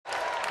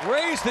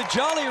Raised the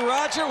Jolly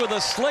Roger with a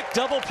slick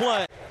double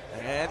play.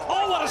 And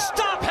oh, what a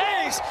stop,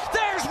 Hayes!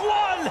 There's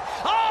one!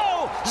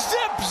 Oh,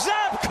 zip,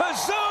 zap,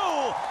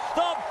 kazoo!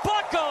 The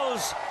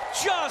Buccos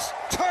just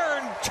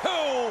turned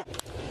two.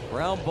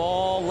 Ground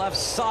ball, left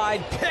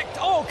side, picked.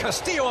 Oh,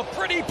 Castillo, a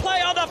pretty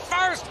play on the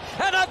first,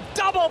 and a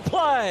double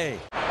play.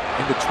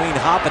 In between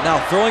hop and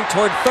now throwing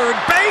toward third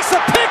base, a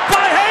pick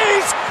by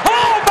Hayes!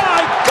 Oh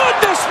my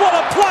goodness, what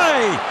a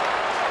play!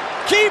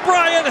 Key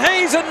Brian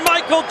Hayes and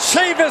Michael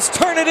Chavis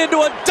turn it into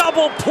a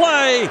double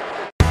play.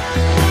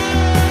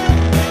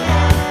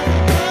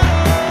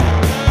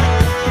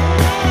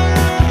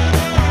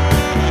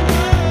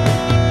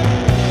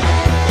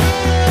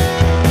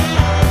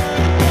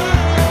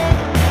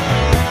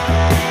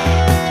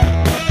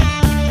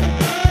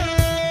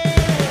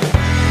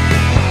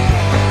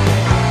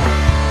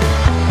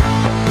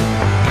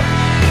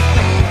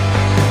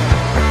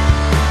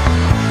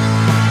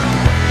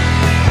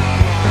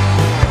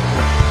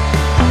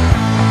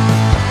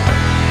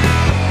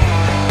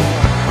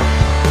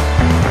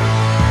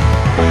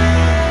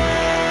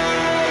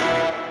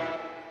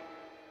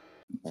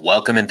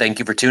 Welcome and thank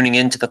you for tuning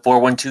in to the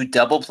 412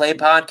 Double Play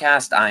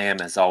Podcast. I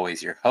am, as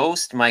always, your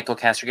host, Michael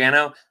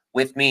Castrogano.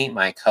 With me,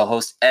 my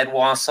co-host, Ed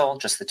Wassel.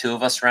 Just the two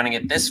of us running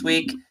it this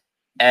week.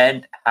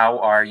 Ed, how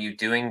are you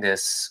doing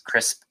this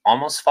crisp,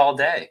 almost fall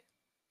day?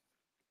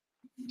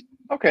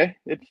 Okay,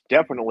 it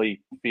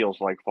definitely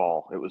feels like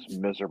fall. It was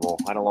miserable.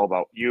 I don't know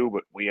about you,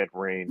 but we had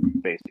rain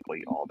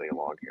basically all day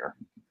long here.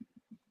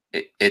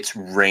 It's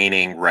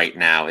raining right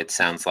now. It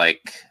sounds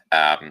like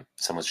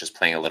someone's just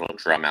playing a little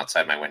drum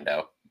outside my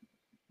window.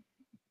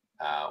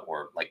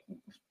 Or like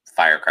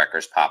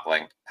firecrackers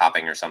popping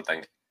or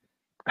something.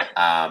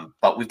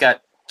 But we've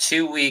got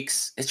 2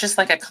 weeks. It's just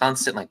like a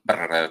constant like.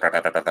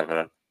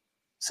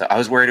 So I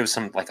was worried it was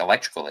some like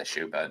electrical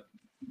issue, but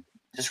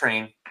just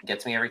rain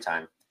gets me every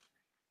time.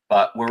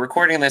 But we're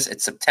recording this.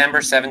 It's September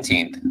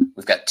 17th.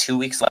 We've got 2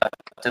 weeks left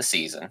of the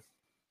season.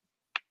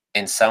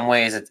 In some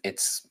ways,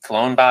 it's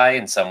flown by.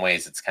 In some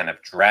ways, it's kind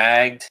of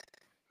dragged.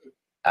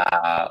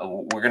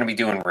 We're going to be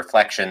doing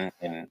reflection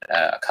in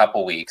a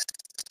couple weeks.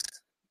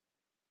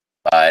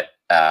 But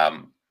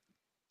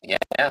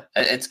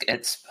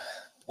it's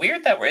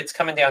weird that it's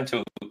coming down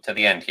to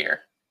the end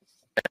here.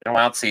 It's been a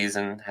wild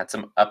season, had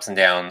some ups and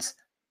downs.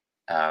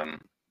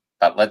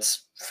 But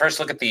let's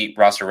first look at the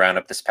roster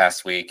roundup this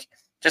past week.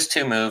 Just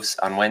two moves.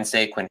 On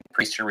Wednesday, Quinn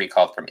Priester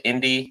recalled from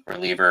Indy.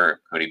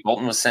 Reliever Cody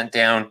Bolton was sent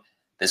down.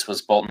 This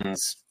was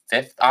Bolton's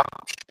fifth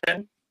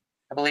option,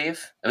 I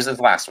believe. It was his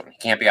last one. He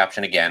can't be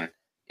optioned again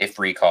if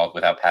recalled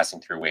without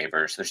passing through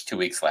waivers. There's 2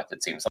 weeks left.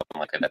 It seems something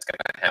like that's going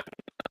to happen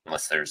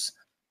unless there's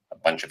a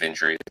bunch of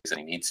injuries and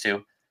he needs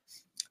to.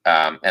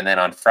 And then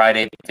on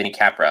Friday, Vinny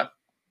Capra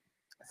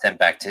sent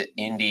back to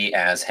Indy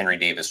as Henry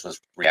Davis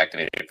was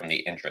reactivated from the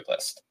injured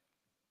list.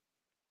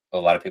 A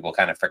lot of people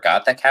kind of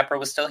forgot that Capra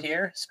was still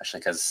here,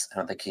 especially because I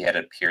don't think he had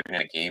appeared in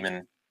a game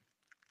in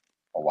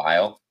a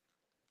while.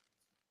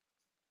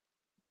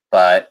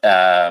 But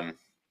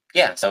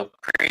so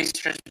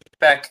Priester's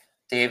back,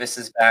 Davis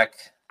is back.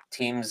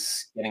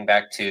 Team's getting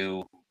back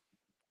to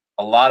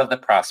a lot of the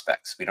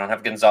prospects. We don't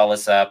have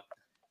Gonzalez up.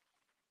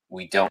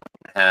 We don't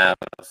have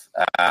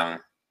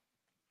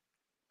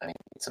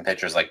some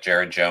pitchers like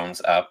Jared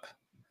Jones up.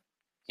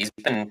 He's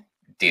been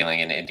dealing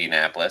in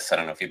Indianapolis. I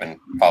don't know if you've been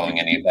following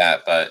any of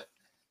that, but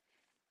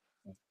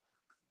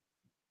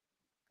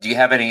do you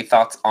have any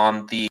thoughts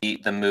on the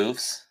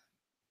moves?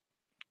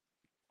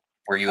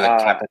 Were you a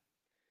Capra?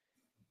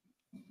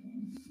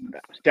 I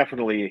was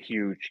definitely a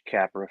huge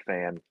Capra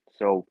fan.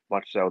 So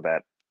much so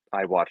that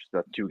I watched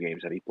the 2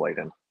 games that he played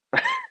in.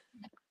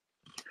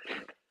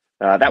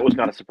 That was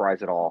not a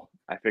surprise at all.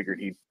 I figured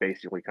he'd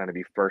basically kind of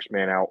be first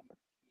man out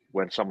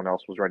when someone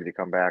else was ready to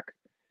come back.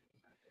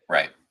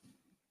 Right.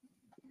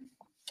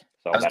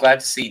 So I was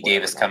glad to see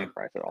Davis come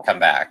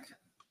back.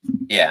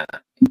 Yeah,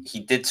 he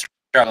did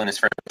struggle in his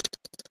first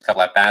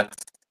couple at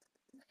bats,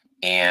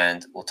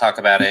 and we'll talk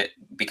about it.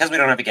 Because we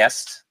don't have a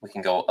guest, we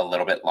can go a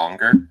little bit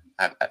longer.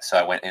 So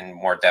I went in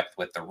more depth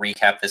with the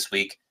recap this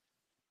week.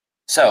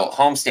 So,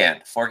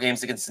 homestand, 4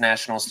 games against the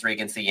Nationals, 3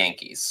 against the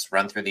Yankees.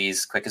 Run through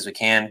these quick as we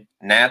can.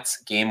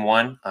 Nats, game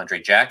 1,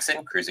 Andre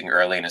Jackson, cruising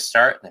early in a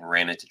start, then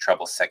ran into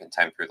trouble second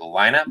time through the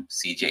lineup.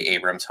 C.J.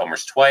 Abrams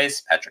homers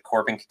twice. Patrick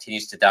Corbin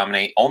continues to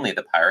dominate only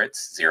the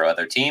Pirates, 0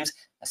 other teams,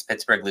 as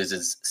Pittsburgh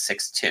loses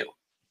 6-2.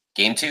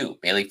 Game 2,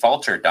 Bailey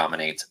Falter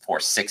dominates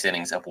for 6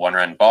 innings of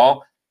 1-run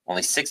ball.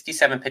 Only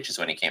 67 pitches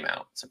when he came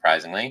out,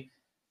 surprisingly.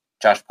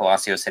 Josh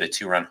Palacios hit a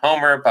 2-run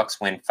homer. Bucks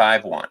win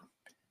 5-1.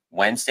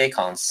 Wednesday,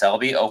 Colin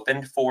Selby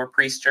opened for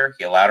Priester.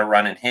 He allowed a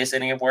run in his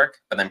inning of work,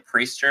 but then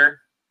Priester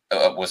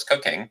was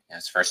cooking.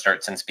 His first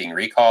start since being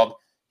recalled.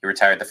 He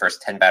retired the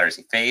first 10 batters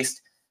he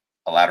faced,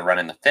 allowed a run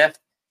in the 5th,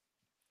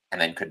 and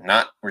then could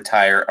not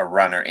retire a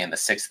runner in the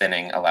 6th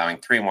inning, allowing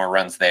 3 more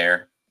runs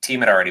there.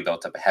 Team had already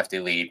built up a hefty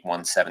lead,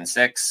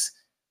 1-7-6,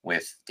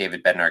 with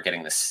David Bednar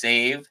getting the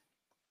save.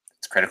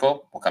 It's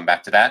critical. We'll come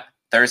back to that.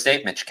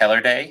 Thursday, Mitch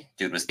Keller day.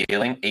 Dude was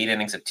dealing 8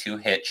 innings of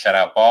 2-hit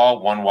shutout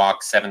ball, 1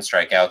 walk, 7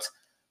 strikeouts.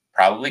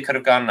 Probably could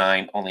have gone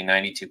 9, only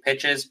 92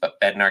 pitches, but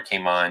Bednar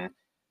came on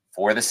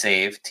for the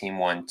save. Team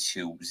won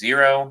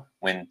 2-0,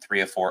 win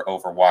 3-4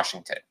 over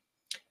Washington.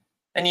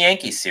 Then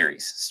Yankees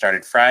series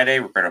started Friday,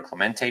 Roberto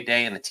Clemente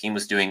Day, and the team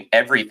was doing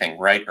everything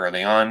right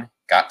early on.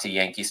 Got to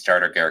Yankee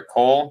starter Garrett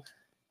Cole,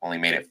 only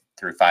made it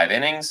through 5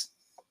 innings.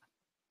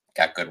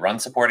 Got good run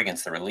support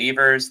against the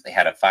relievers. They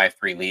had a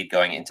 5-3 lead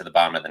going into the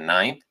bottom of the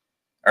ninth,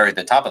 or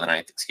the top of the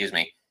ninth, excuse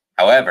me.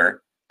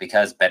 However,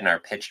 because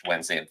Bednar pitched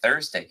Wednesday and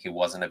Thursday, he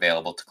wasn't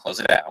available to close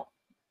it out.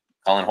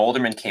 Colin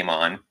Holderman came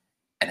on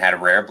and had a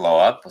rare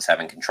blow-up, was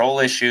having control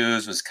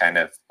issues, was kind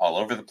of all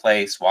over the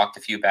place, walked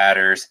a few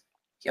batters.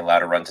 He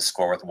allowed a run to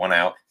score with 1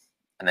 out.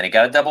 And then he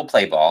got a double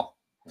play ball.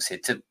 It was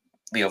hit to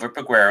Liover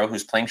Peguero,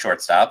 who's playing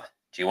shortstop.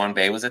 G1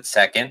 Bay was at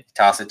second. He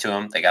tossed it to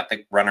him. They got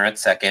the runner at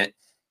second.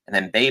 And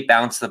then Bay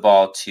bounced the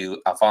ball to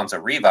Alfonso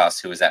Rivas,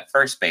 who was at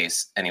first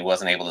base, and he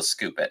wasn't able to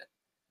scoop it.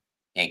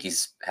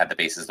 Yankees had the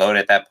bases loaded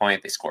at that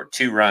point. They scored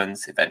 2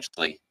 runs,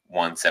 eventually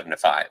won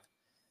 7-5.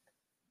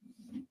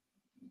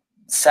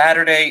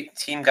 Saturday,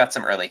 team got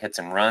some early hits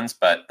and runs,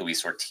 but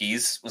Luis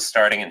Ortiz was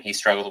starting, and he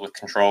struggled with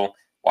control.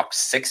 Walked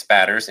 6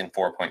 batters in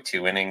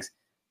 4.2 innings.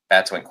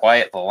 Bats went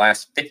quiet. The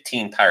last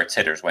 15 Pirates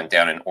hitters went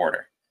down in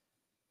order.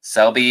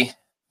 Selby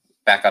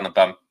back on the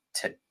bump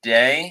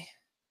today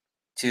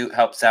to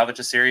help salvage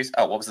a series.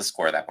 Oh, what was the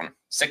score of that one?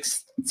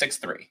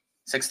 6-3.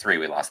 6-3,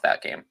 we lost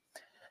that game.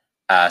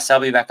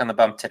 Selby back on the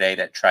bump today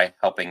to try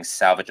helping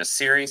salvage a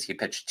series. He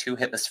pitched 2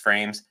 hitless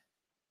frames.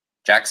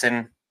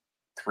 Jackson,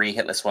 3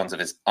 hitless ones of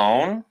his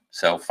own.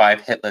 So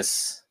 5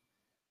 hitless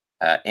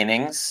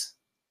innings.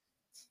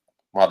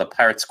 While the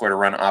Pirates scored a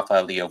run off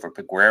of Liover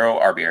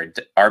Peguero,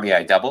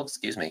 RBI double,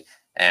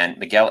 and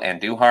Miguel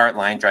Andujar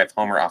line drive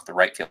homer off the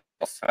right field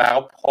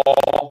foul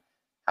pole.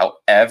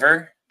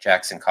 However,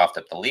 Jackson coughed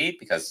up the lead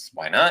because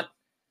why not?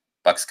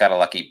 Bucks got a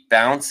lucky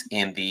bounce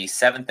in the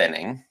 7th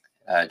inning.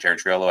 Jared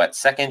Triolo at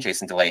second.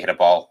 Jason DeLay hit a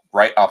ball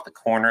right off the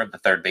corner of the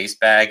third base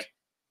bag,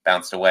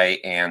 bounced away,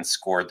 and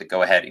scored the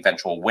go-ahead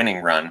eventual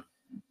winning run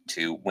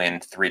to win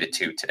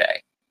 3-2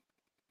 today.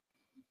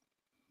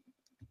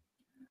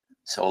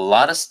 So a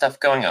lot of stuff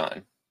going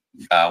on.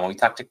 When we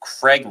talked to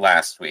Craig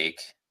last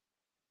week,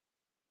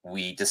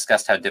 we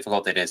discussed how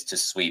difficult it is to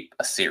sweep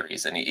a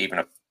series, and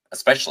even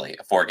especially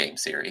a 4-game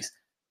series.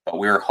 But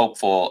we were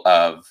hopeful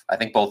of, I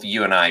think both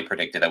you and I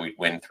predicted that we'd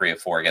win 3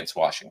 of 4 against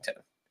Washington.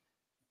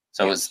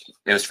 So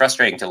it was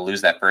frustrating to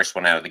lose that first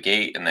one out of the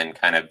gate and then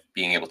kind of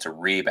being able to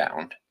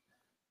rebound.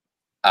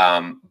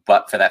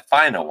 But for that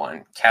final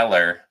one,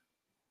 Keller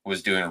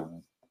was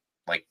doing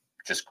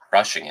just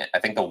crushing it. I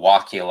think the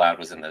walk he allowed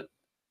was in the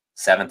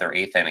 7th or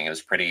 8th inning. It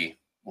was pretty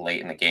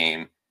late in the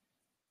game.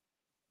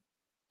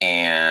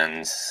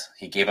 And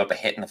he gave up a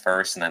hit in the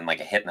first and then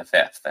a hit in the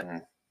 5th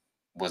and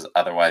was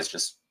otherwise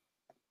just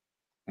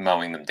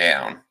mowing them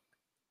down.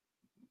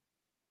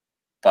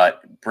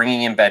 But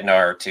bringing in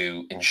Bednar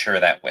to ensure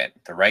that win,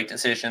 the right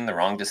decision, the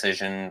wrong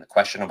decision,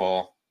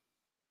 questionable.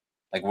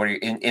 What are you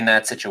in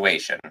that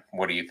situation?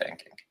 What are you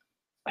thinking?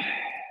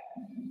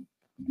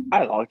 I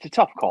don't know. It's a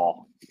tough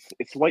call.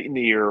 It's late in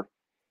the year.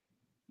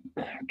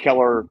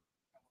 Keller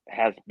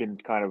has been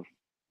kind of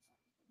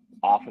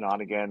off and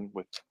on again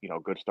with,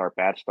 good start,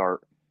 bad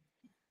start.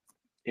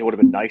 It would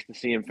have been nice to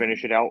see him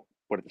finish it out,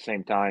 but at the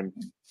same time,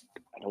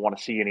 I don't want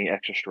to see any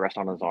extra stress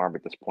on his arm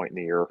at this point in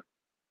the year.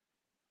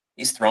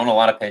 He's thrown a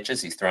lot of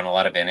pitches. He's thrown a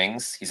lot of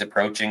innings. He's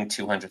approaching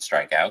 200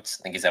 strikeouts.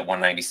 I think he's at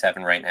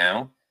 197 right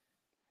now.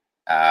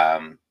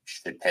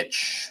 Should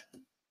pitch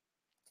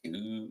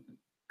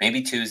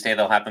maybe Tuesday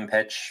they'll have him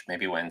pitch,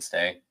 maybe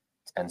Wednesday.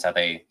 Depends how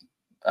they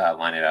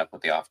line it up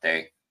with the off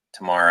day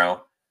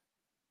tomorrow.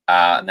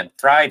 And then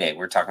Friday, we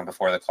were talking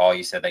before the call,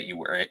 you said that you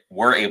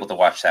were able to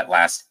watch that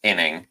last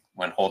inning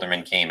when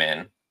Holderman came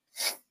in.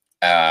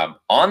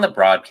 On the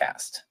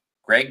broadcast,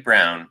 Greg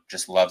Brown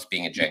just loves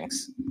being a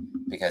jinx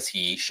because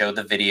he showed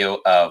the video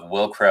of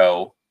Will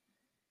Crow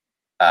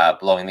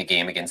blowing the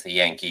game against the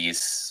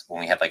Yankees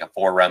when we had a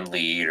 4-run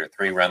lead or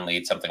 3-run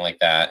lead, something like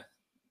that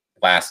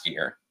last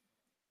year.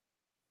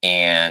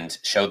 And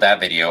showed that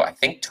video, I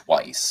think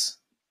twice,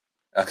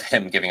 of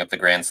him giving up the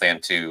grand slam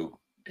to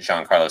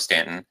Giancarlo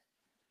Stanton.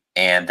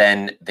 And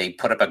then they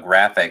put up a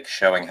graphic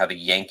showing how the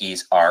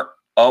Yankees are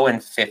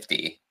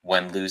 0-50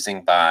 when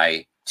losing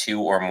by 2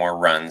 or more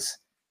runs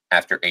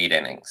after 8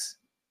 innings.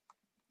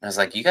 I was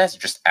like, you guys are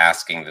just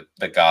asking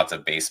the gods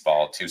of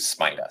baseball to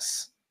smite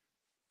us.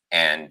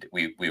 And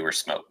we were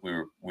smote.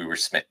 We were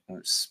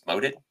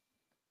smoted.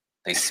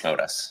 They smote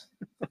us.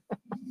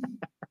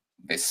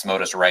 They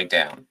smote us right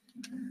down.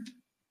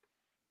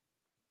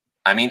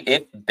 I mean,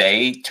 if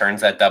Bay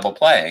turns that double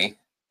play,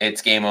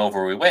 it's game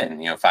over. We win,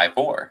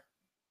 5-4.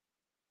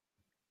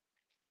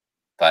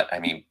 But I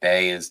mean,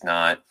 Bay is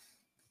not.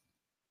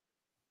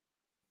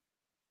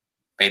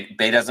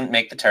 Bay doesn't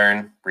make the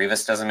turn.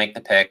 Rivas doesn't make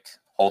the pick.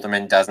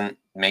 Holderman doesn't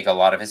make a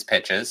lot of his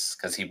pitches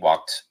because he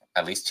walked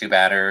at least 2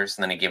 batters,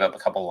 and then he gave up a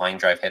couple line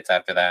drive hits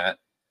after that.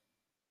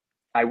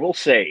 I will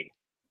say,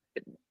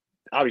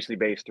 obviously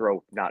Bay's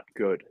throw not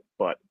good,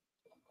 but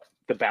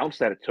the bounce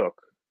that it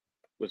took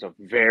was a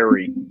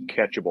very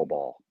catchable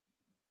ball.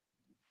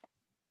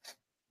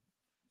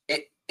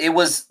 It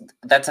was.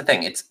 That's the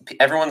thing. It's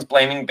everyone's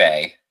blaming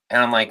Bay,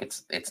 and I'm like,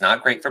 it's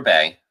not great for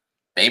Bay.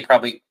 Bay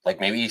probably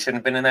maybe he shouldn't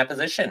have been in that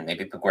position.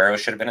 Maybe Peguero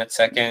should have been at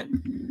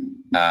second.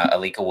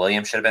 Alika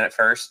Williams should have been at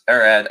first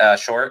or at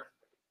short.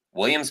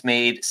 Williams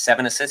made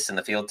 7 assists in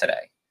the field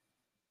today.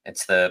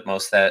 It's the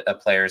most that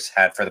players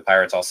had for the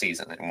Pirates all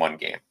season in one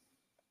game.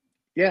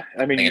 Yeah,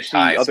 I mean, you see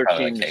other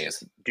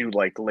teams do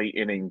late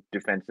inning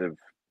defensive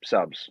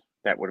subs.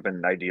 That would have been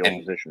an ideal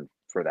position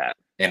for that.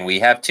 And we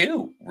have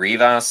 2.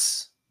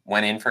 Rivas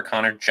went in for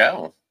Connor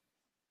Joe.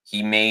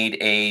 He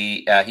made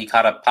he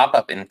caught a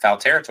pop-up in foul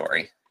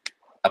territory.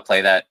 A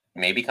play that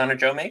maybe Connor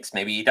Joe makes,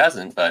 maybe he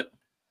doesn't, but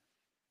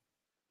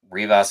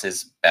Rivas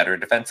is better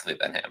defensively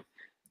than him.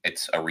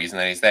 It's a reason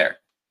that he's there.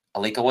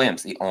 Alika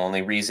Williams, the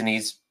only reason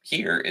he's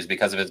here is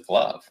because of his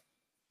glove.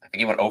 I think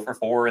he went 0 for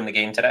 4 in the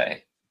game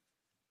today.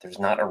 There's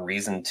not a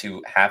reason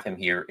to have him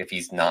here if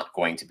he's not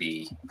going to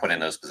be put in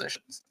those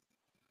positions.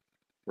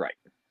 Right.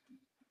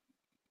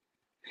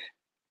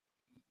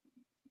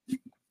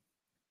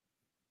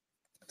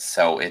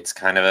 So it's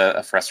kind of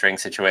a frustrating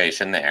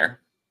situation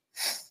there.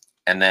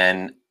 And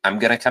then I'm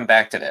going to come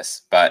back to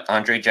this, but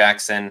Andre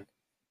Jackson,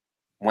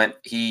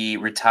 he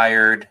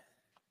retired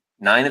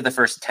 9 of the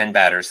first 10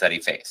 batters that he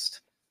faced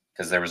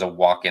because there was a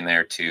walk in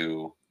there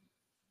to,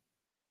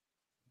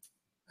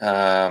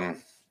 I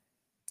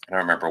don't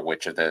remember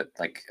which of the,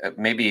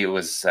 maybe it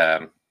was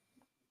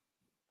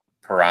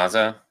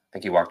Peraza. I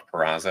think he walked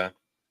Peraza.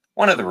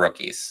 One of the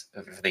rookies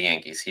for the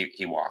Yankees,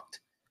 he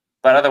walked.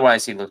 But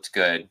otherwise, he looked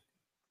good.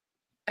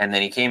 And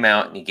then he came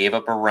out and he gave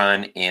up a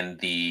run in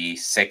the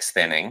 6th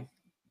inning.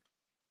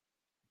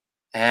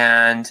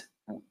 And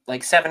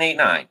 7, 8,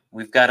 9,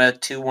 we've got a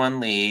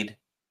 2-1 lead.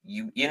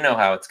 You know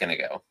how it's going to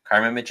go.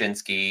 Carmen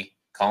Mlodzinski,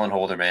 Colin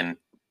Holderman,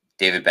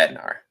 David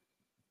Bednar.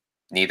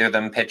 Neither of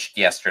them pitched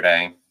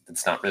yesterday.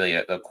 It's not really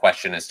a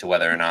question as to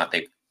whether or not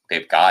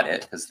they've got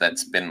it, because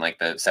that's been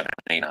the 7,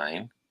 8,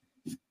 9.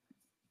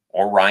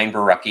 Or Ryan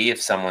Barucki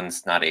if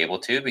someone's not able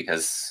to,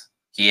 because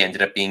he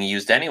ended up being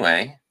used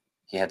anyway.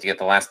 He had to get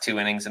the last 2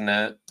 innings in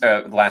the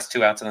last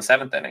 2 outs in the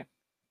 7th inning.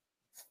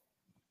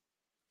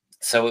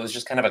 So it was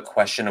just kind of a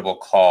questionable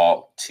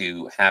call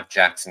to have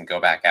Jackson go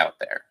back out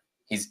there.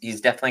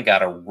 He's definitely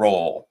got a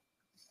role.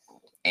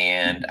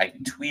 And I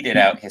tweeted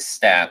out his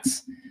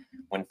stats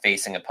when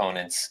facing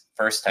opponents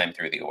first time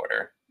through the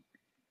order.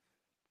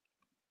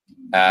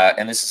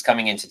 And this is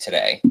coming into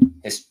today.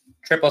 His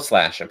triple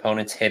slash,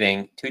 opponents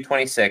hitting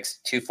 226,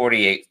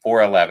 248,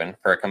 411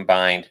 for a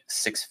combined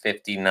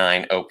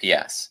 659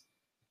 OPS.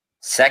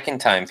 Second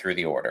time through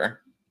the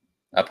order,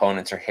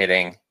 opponents are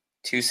hitting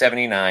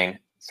 279,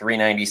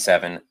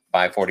 397,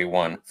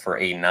 541 for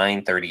a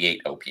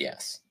 938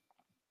 OPS.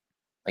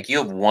 You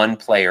have one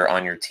player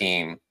on your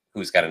team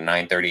who's got a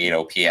 938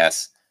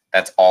 OPS.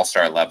 That's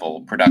all-star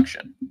level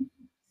production.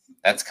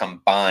 That's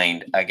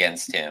combined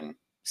against him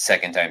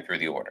second time through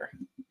the order.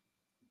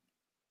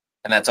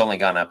 And that's only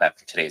gone up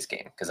after today's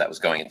game because that was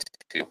going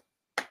into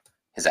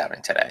his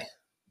outing today.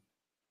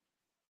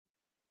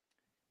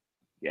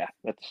 Yeah,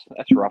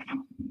 that's rough.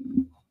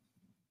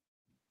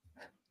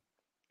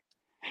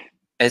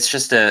 It's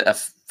just a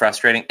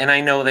frustrating, and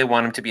I know they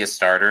want him to be a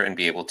starter and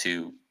be able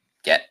to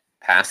get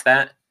past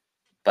that,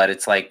 but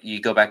it's you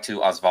go back to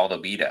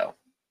Osvaldo Bido.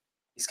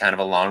 He's kind of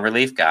a long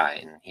relief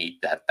guy, and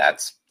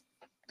that's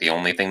the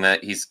only thing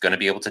that he's going to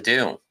be able to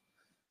do.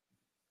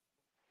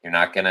 You're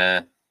not going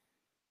to,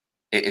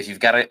 if you've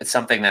got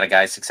something that a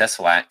guy's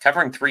successful at,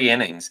 covering 3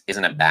 innings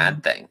isn't a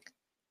bad thing.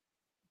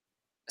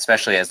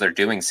 Especially as they're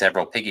doing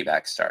several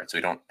piggyback starts.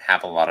 We don't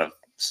have a lot of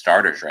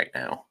starters right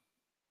now.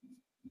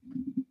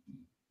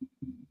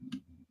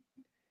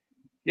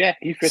 Yeah,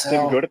 he fits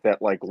in good at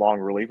that long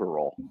reliever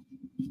role.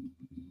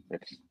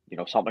 It's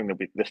something that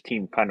this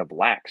team kind of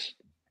lacks,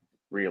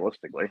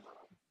 realistically.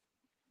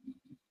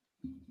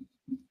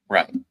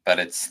 Right, but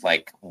it's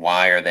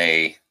why are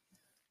they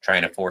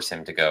trying to force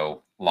him to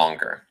go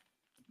longer?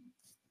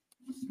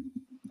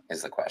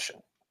 Is the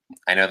question.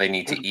 I know they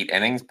need to eat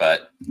innings,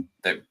 but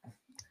they're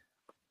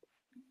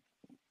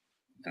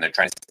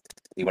trying to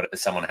see what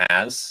someone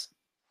has.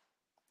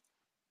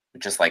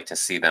 We'd just like to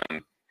see them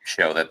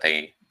show that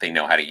they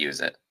know how to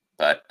use it.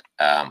 But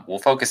we'll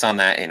focus on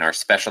that in our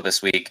special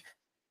this week.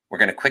 We're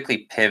going to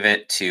quickly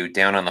pivot to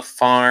Down on the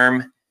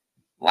Farm.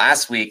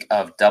 Last week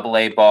of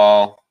AA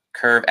ball,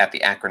 Curve at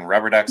the Akron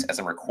Rubber Ducks. As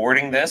I'm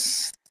recording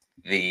this,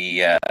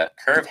 the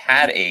Curve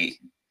had a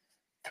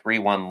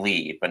 3-1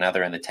 lead, but now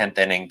they're in the 10th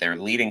inning. They're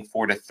leading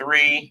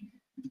 4-3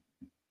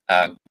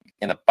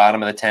 in the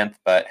bottom of the 10th,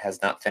 but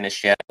has not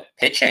finished yet.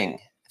 Pitching,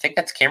 I think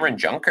that's Cameron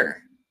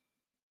Junker,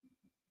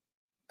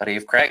 buddy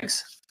of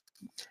Craig's.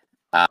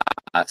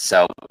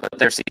 But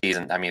their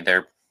season, I mean,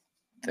 they're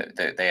not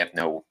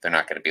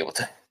going to be able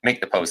to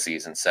make the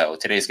postseason. So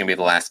today's going to be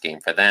the last game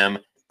for them.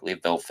 I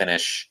believe they'll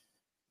finish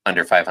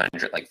under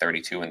 500,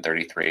 32 and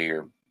 33,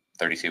 or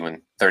 32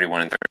 and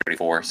 31 and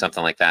 34,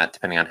 something like that,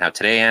 depending on how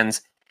today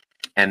ends.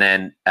 And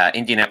then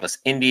Indianapolis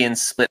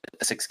Indians split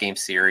the 6-game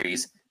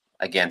series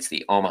against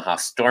the Omaha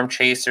Storm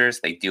Chasers.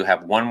 They do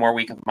have one more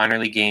week of minor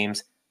league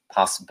games.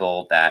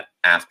 Possible that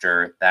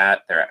after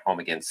that, they're at home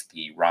against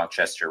the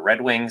Rochester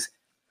Red Wings.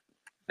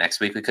 Next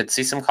week, we could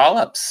see some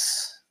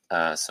call-ups,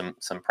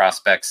 some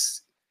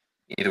prospects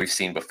either we've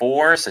seen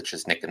before, such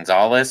as Nick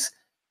Gonzalez.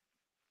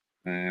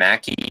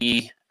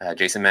 Mackey,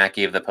 Jason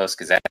Mackey of the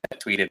Post-Gazette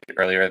tweeted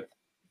earlier,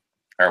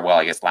 or well,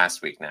 I guess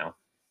last week now,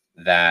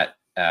 that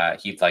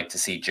he'd like to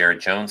see Jared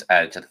Jones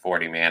added to the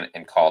 40-man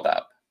and called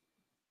up.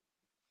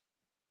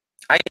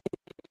 I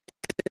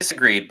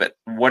disagreed, but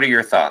what are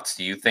your thoughts?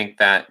 Do you think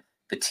that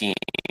the team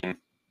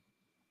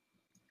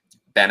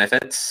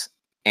benefits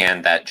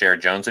and that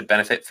Jared Jones would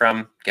benefit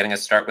from getting a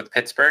start with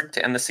Pittsburgh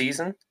to end the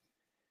season?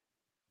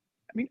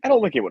 I mean, I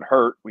don't think it would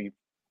hurt. We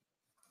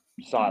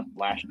saw it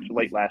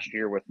late last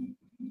year with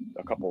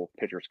a couple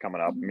pitchers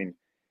coming up. I mean,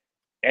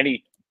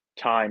 any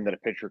time that a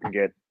pitcher can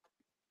get,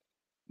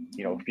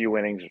 a few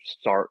innings,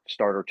 start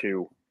or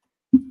two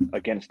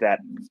against that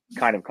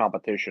kind of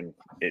competition,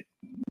 it,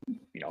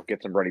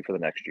 gets them ready for the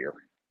next year.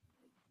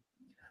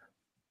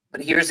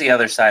 But here's the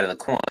other side of the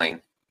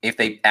coin. If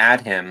they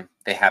add him,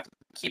 they have to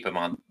keep him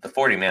on the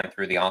 40-man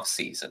through the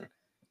offseason.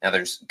 Now,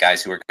 there's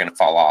guys who are going to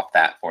fall off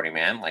that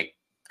 40-man, like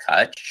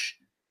Kutch.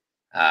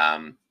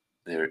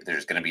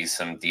 There's going to be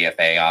some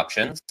DFA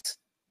options,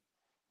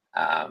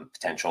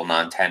 potential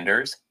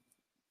non-tenders.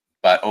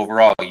 But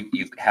overall,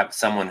 you have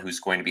someone who's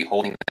going to be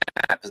holding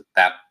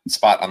that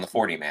spot on the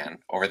 40-man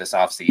over this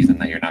offseason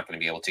that you're not going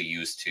to be able to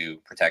use to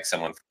protect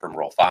someone from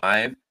Rule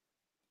 5.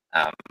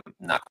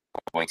 Not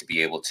going to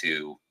be able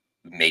to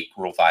make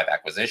Rule 5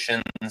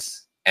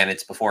 acquisitions. And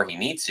it's before he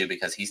needs to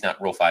because he's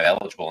not Rule 5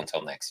 eligible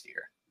until next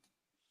year.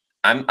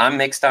 I'm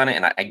mixed on it,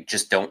 and I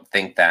just don't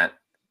think that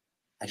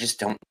 – I just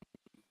don't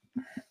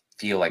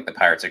feel like the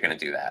Pirates are going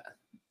to do that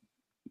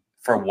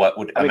for what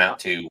would amount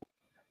to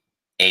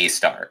a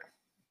start.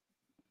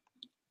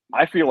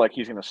 I feel like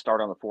he's going to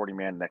start on the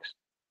 40-man next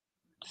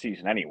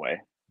season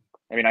anyway.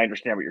 I mean, I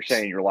understand what you're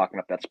saying. You're locking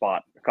up that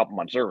spot a couple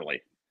months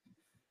early.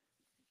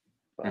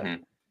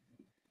 But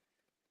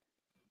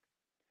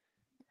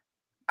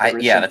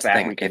that's the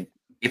thing.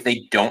 If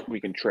they don't, we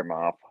can trim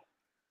off.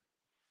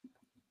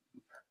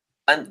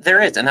 And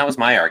there is, and that was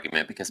my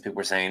argument because people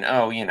were saying,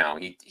 "Oh, he'll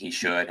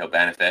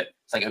benefit."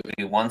 It's like it would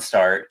be one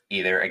start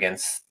either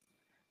against.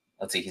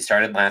 Let's see, he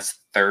started last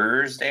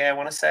Thursday, I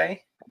want to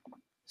say,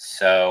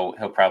 so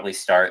he'll probably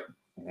start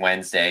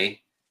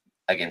Wednesday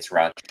against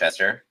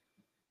Rochester.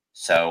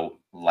 So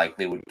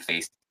likely would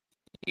face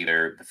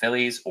either the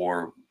Phillies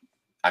or,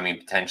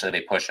 potentially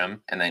they push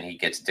him, and then he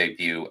gets to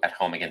debut at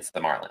home against the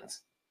Marlins.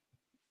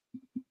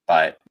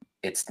 But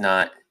it's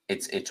not.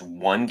 It's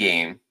one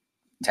game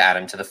to add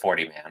him to the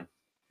 40-man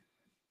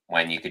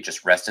when you could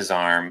just rest his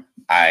arm.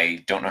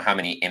 I don't know how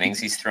many innings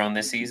he's thrown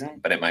this season,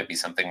 but it might be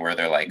something where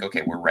they're like,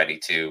 okay, we're ready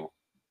to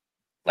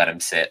let him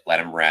sit, let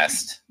him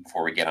rest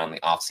before we get on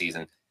the off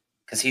season,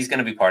 because he's going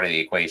to be part of the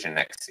equation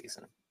next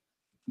season.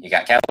 You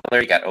got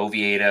Keller, you got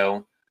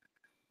Oviedo,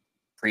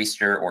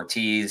 Priester,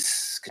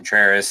 Ortiz,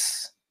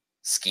 Contreras,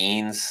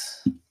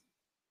 Skeens.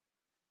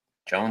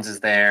 Jones is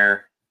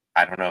there.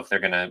 I don't know if they're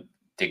going to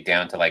dig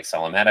down to like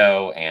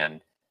Solometo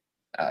and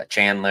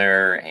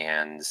Chandler,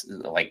 and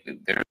like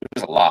there's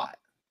a lot.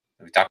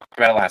 We talked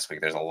about it last week.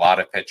 There's a lot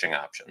of pitching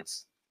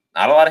options.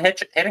 Not a lot of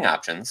hitting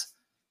options.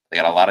 They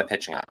got a lot of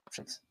pitching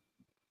options.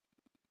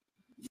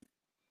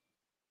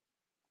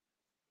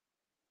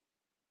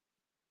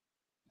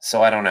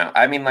 So I don't know.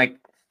 I mean, like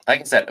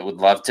I said, I would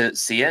love to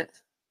see it.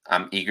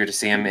 I'm eager to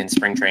see him in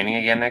spring training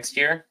again next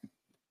year.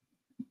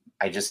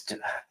 I don't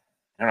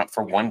know,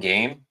 for one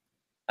game,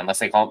 unless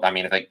they call. I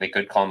mean, if they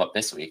could call him up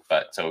this week,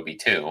 but so it would be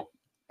two.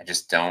 I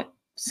just don't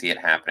see it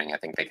happening. I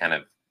think they kind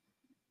of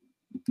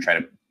try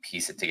to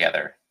piece it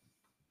together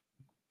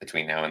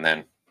between now and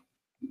then.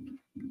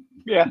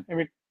 Yeah, I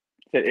mean,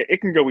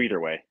 it can go either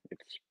way.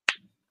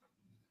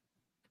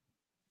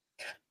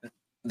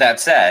 That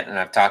said, and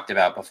I've talked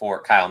about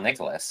before, Kyle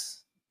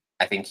Nicholas,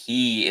 I think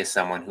he is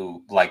someone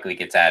who likely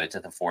gets added to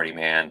the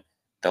 40-man,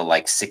 the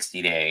like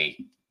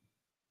 60-day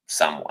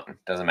someone,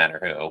 doesn't matter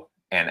who,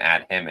 and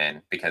add him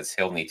in because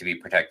he'll need to be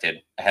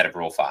protected ahead of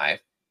Rule 5.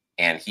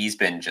 And he's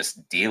been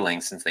just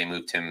dealing since they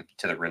moved him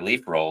to the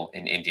relief role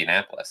in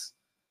Indianapolis.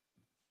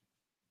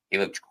 He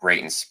looked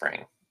great in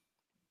spring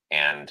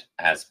and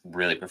has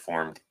really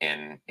performed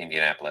in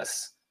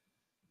Indianapolis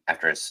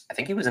after I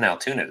think he was in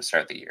Altoona to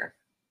start the year.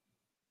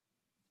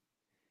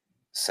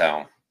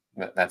 So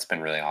that's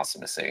been really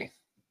awesome to see.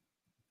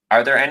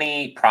 Are there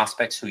any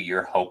prospects who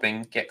you're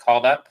hoping get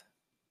called up?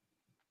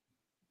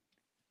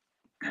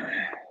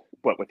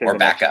 What, within or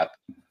back up?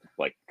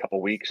 Like a couple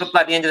weeks? But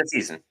by the end of the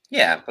season.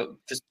 Yeah, but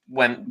just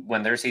when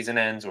their season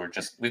ends, or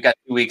just we've got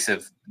 2 weeks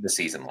of the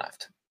season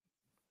left.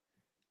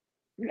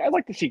 I mean, I'd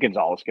like to see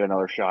Gonzalez get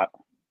another shot.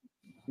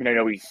 I mean, I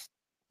know he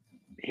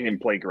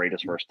didn't play great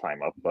his first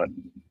time up, but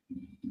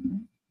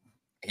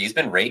he's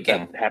been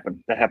raking.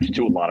 That happens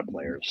to a lot of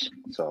players.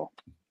 So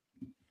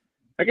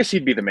I guess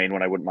he'd be the main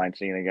one I wouldn't mind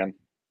seeing again.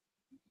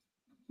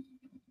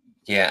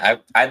 Yeah,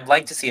 I'd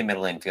like to see a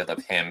middle infield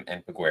of him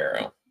and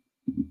Peguero.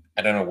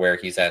 I don't know where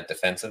he's at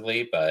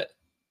defensively, but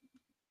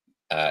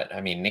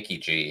I mean, Nicky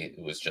G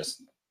was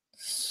just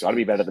got to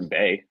be better than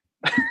Bay.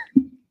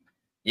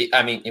 Yeah,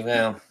 I mean,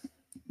 well,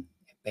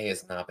 Bay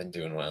has not been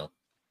doing well.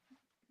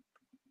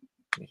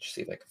 Let me just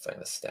see if I can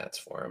find the stats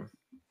for him.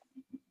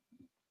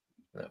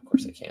 No, of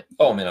course I can't.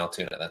 Oh, I'm in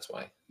Altoona. That's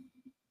why.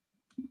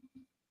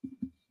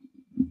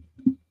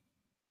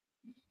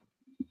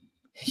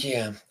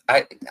 Yeah,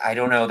 I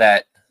don't know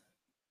that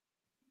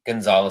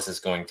Gonzalez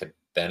is going to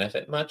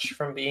benefit much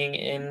from being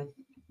in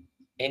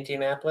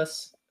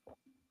Indianapolis.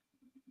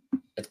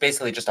 It's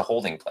basically just a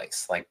holding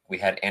place. Like, we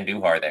had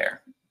Andujar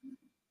there.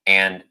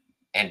 And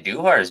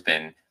Andujar has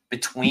been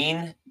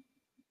between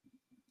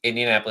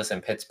Indianapolis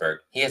and Pittsburgh.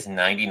 He has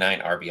 99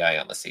 RBI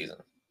on the season.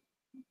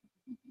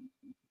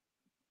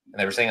 And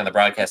they were saying on the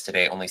broadcast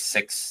today, only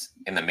 6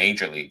 in the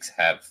major leagues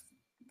have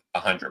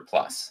 100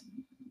 plus.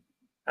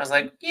 I was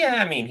like,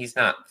 yeah, I mean, he's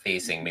not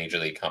facing major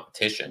league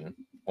competition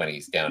when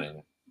he's down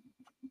in,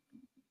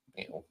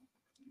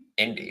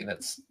 Indy.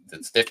 That's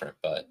different,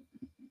 but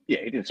yeah,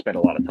 he didn't spend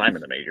a lot of time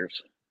in the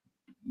majors.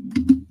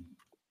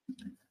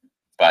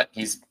 But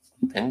he's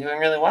been doing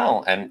really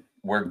well, and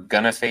we're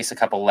gonna face a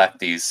couple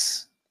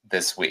lefties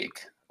this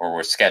week, or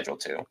we're scheduled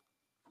to,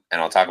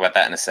 and I'll talk about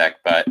that in a sec.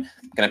 But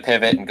I'm gonna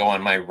pivot and go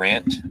on my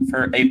rant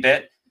for a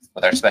bit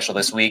with our special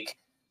this week,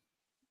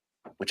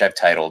 which I've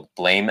titled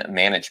 "Blame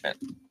Management."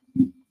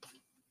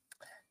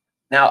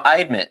 Now, I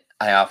admit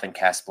I often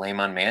cast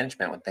blame on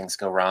management when things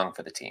go wrong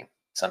for the team.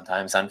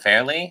 Sometimes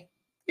unfairly,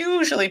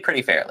 usually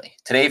pretty fairly.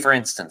 Today, for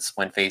instance,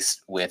 when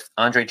faced with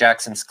Andre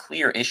Jackson's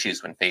clear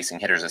issues when facing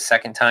hitters a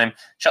second time,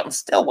 Shelton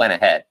still went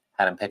ahead,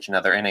 had him pitch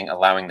another inning,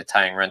 allowing the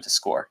tying run to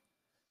score.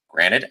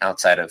 Granted,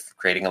 outside of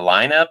creating a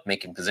lineup,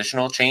 making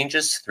positional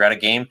changes throughout a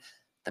game,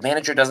 the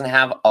manager doesn't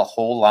have a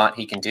whole lot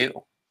he can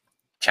do.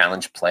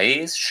 Challenge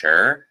plays,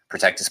 sure.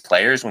 Protect his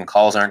players when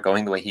calls aren't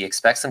going the way he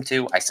expects them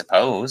to, I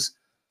suppose.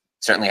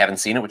 Certainly haven't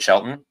seen it with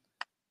Shelton.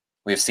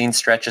 We have seen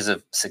stretches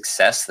of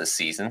success this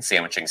season,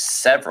 sandwiching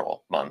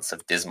several months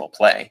of dismal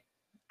play.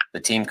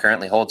 The team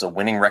currently holds a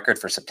winning record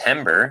for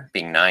September,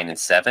 being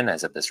 9-7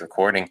 as of this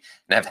recording,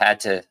 and have had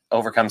to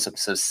overcome some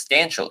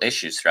substantial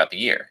issues throughout the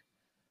year.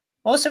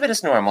 Most of it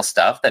is normal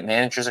stuff that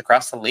managers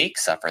across the league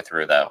suffer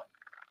through, though.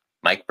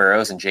 Mike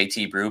Burrows and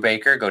JT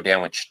Brubaker go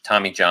down with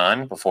Tommy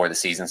John before the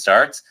season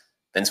starts.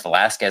 Vince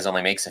Velasquez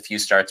only makes a few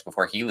starts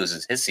before he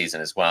loses his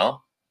season as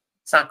well.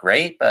 It's not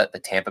great, but the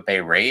Tampa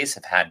Bay Rays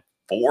have had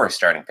 4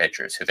 starting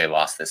pitchers who they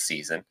lost this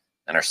season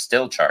and are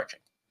still charging.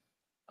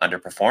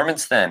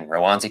 Underperformance then,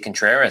 Roansy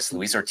Contreras,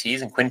 Luis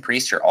Ortiz, and Quinn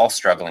Priest are all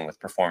struggling with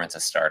performance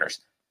as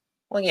starters.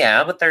 Well,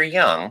 yeah, but they're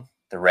young.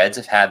 The Reds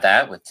have had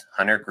that with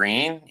Hunter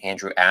Green,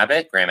 Andrew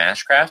Abbott, Graham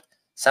Ashcraft.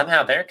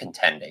 Somehow they're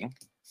contending.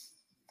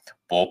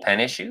 Bullpen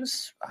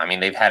issues? I mean,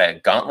 they've had a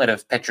gauntlet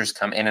of pitchers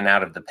come in and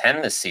out of the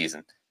pen this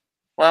season.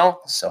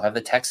 Well, so have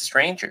the Texas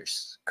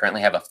Rangers.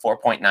 Currently have a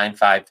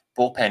 4.95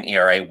 bullpen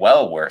ERA,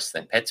 well worse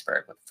than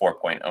Pittsburgh with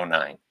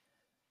 4.09.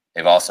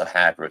 They've also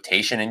had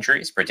rotation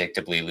injuries,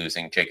 predictably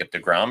losing Jacob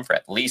deGrom for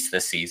at least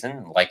this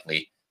season,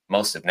 likely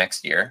most of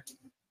next year.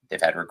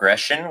 They've had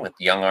regression with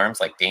young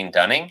arms like Dane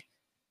Dunning.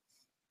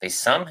 They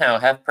somehow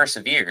have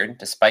persevered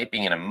despite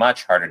being in a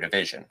much harder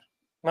division,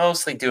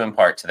 mostly due in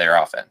part to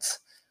their offense.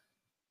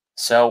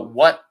 So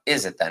what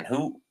is it then?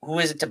 Who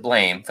is it to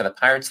blame for the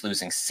Pirates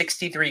losing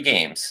 63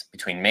 games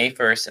between May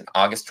 1st and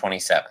August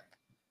 27th?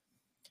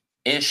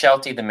 Is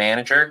Shelty the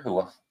manager who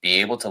will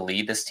be able to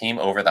lead this team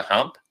over the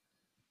hump?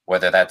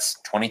 Whether that's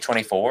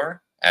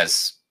 2024,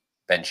 as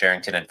Ben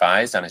Sherrington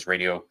advised on his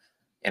radio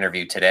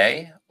interview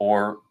today,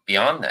 or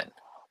beyond then.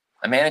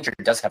 A manager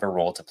does have a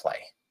role to play.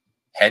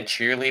 Head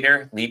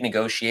cheerleader, lead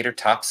negotiator,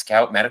 top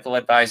scout, medical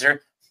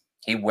advisor.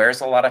 He wears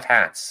a lot of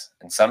hats,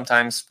 and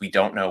sometimes we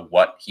don't know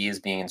what he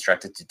is being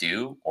instructed to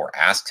do, or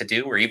asked to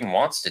do, or even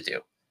wants to do.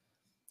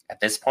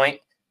 At this point,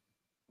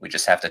 we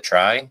just have to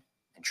try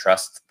and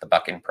trust the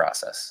Bucking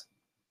process.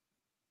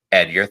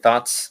 Ed, your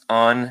thoughts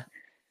on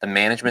the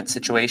management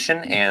situation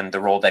and the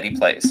role that he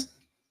plays?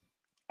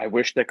 I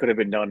wish that could have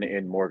been done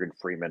in Morgan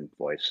Freeman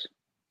voice.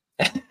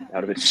 That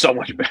would have been so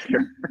much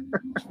better.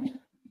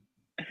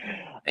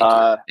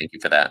 Thank you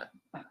for that.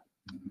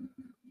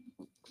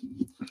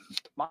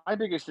 My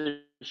biggest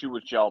issue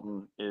with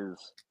Shelton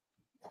is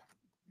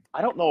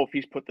I don't know if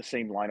he's put the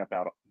same lineup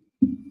out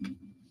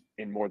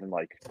in more than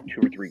like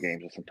 2 or 3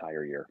 games this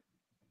entire year.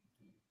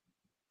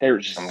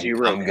 There's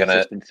zero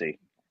consistency.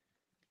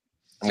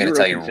 I'm going to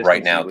tell you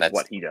right now that's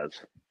what he does.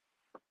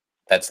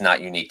 That's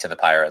not unique to the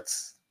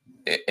Pirates.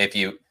 If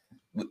you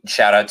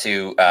shout out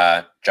to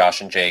Josh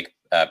and Jake,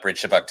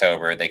 Bridge of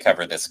October, they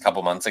covered this a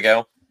couple months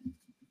ago.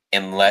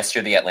 Unless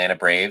you're the Atlanta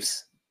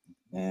Braves,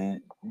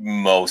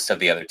 most of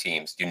the other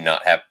teams do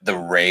not have. The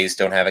Rays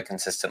don't have a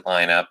consistent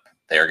lineup.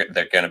 They're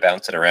going to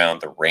bounce it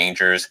around. The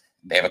Rangers,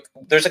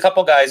 there's a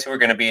couple guys who are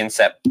going to be in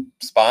set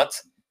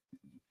spots,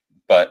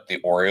 but the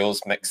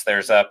Orioles mix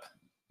theirs up.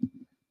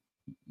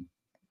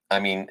 I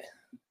mean,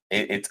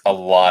 it's a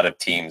lot of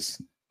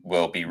teams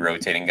will be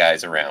rotating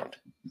guys around.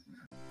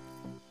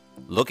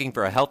 Looking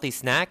for a healthy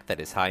snack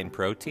that is high in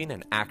protein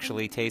and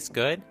actually tastes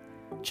good?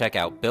 Check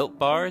out Built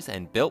Bars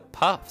and Built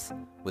Puffs.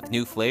 With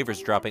new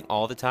flavors dropping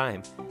all the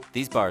time,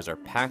 these bars are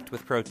packed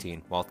with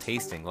protein while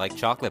tasting like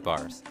chocolate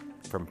bars.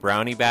 From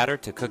brownie batter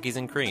to cookies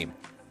and cream,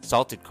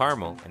 salted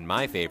caramel, and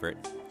my favorite,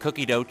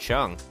 cookie dough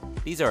chunk,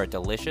 these are a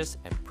delicious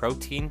and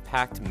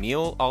protein-packed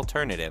meal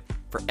alternative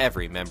for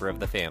every member of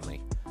the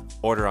family.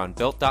 Order on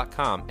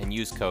Built.com and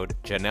use code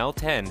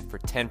Janelle10 for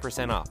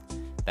 10% off.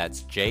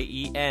 That's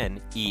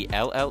JENELLE,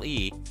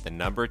 the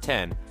number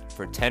 10,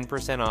 for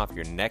 10% off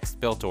your next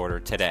Built order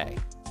today.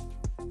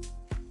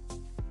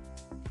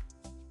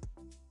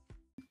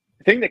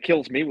 The thing that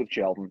kills me with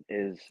Shelton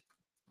is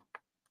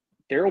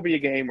there will be a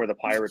game where the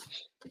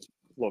Pirates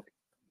look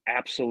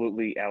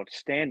absolutely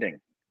outstanding.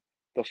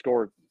 They'll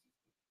score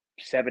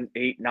 7,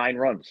 8, 9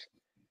 runs.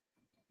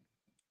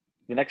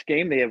 The next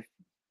game, they have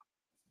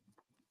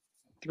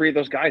 3 of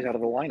those guys out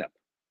of the lineup,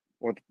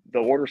 or the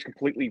order's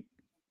completely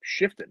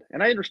shifted.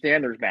 And I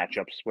understand there's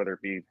matchups, whether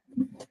it be,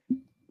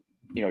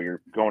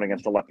 you're going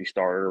against a lefty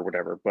starter or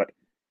whatever, but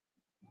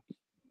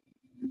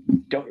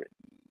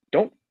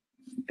don't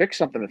fix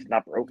something that's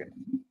not broken.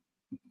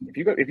 If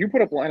you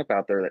put a lineup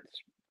out there that's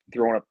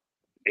throwing up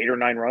 8 or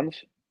 9 runs,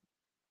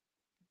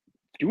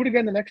 do it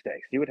again the next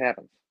day. See what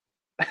happens.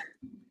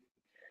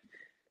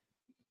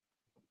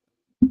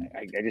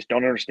 I just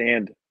don't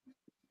understand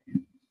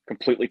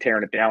completely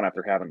tearing it down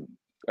after having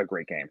a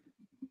great game.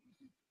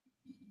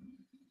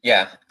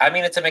 Yeah, I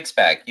mean, it's a mixed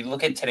bag. You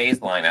look at today's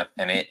lineup,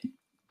 and it,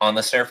 on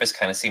the surface,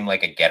 kind of seemed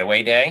like a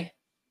getaway day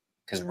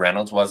because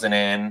Reynolds wasn't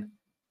in.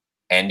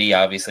 Andy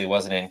obviously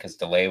wasn't in because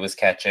DeLay was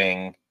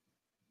catching.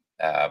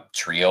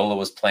 Triola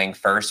was playing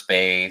first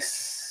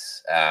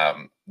base.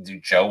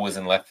 Joe was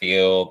in left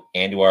field.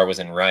 Andujar was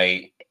in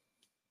right.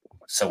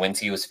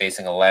 Sawinski was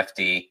facing a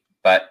lefty.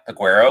 But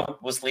Aguero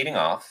was leading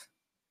off,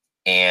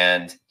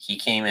 and he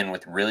came in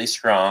with really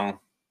strong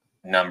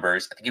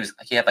numbers. I think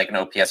he had like an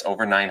OPS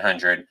over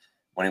 900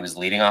 when he was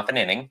leading off an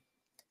inning,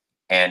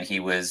 and he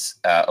was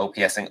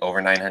OPSing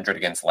over 900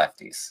 against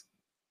lefties.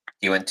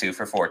 He went 2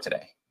 for 4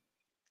 today.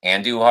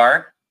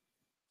 Andujar,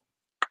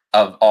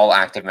 of all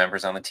active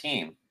members on the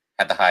team,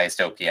 had the highest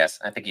OPS.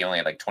 I think he only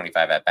had like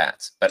 25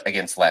 at-bats, but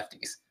against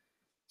lefties.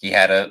 He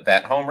had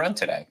that home run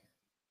today.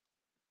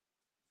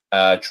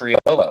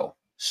 Triolo,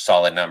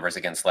 solid numbers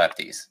against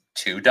lefties.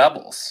 2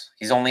 doubles.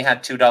 He's only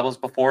had 2 doubles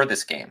before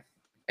this game.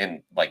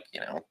 In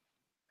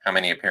how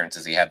many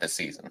appearances he had this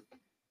season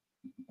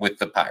with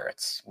the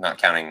Pirates, not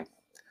counting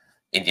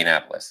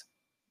Indianapolis.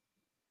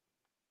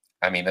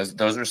 I mean,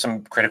 those were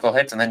some critical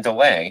hits. And then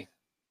DeLay,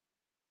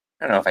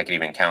 I don't know if I could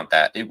even count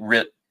that.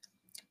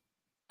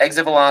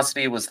 Exit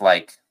velocity was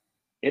like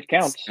it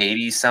counts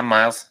 80 some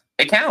miles.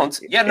 It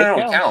counts. Yeah,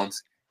 it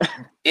counts.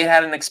 It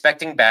had an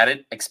expected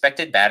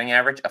batting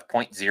average of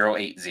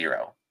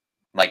 .080.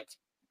 Like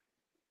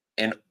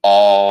in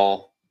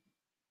all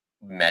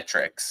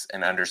metrics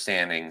and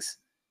understandings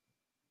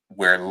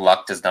where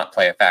luck does not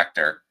play a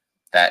factor,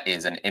 that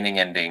is an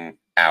inning-ending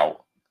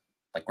out,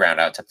 like ground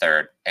out to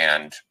third,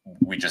 and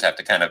we just have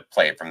to kind of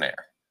play it from there.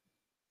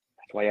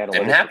 That's why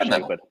didn't happen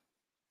though.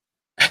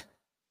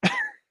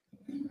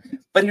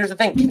 But here's the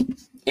thing.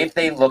 If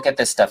they look at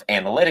this stuff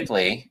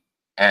analytically,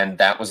 and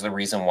that was the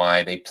reason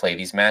why they play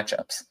these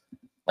matchups.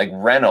 Like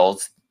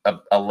Reynolds,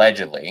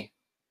 allegedly,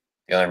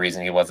 the only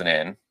reason he wasn't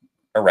in,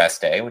 a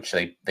rest day, which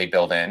they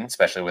build in,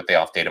 especially with the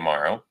off day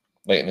tomorrow,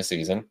 late in the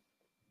season.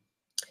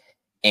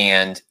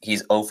 And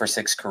he's 0 for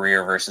 6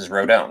 career versus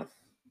Rodon.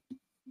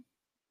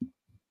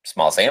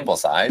 Small sample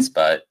size,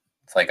 but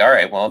it's like, all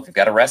right, well, if you've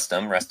got to rest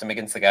him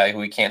against the guy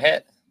who he can't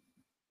hit.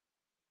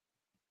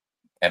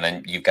 And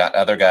then you've got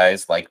other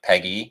guys like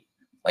Peggy,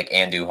 like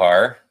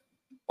Andujar,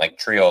 like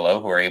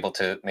Triolo, who are able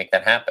to make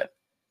that happen.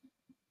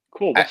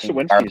 Cool. What's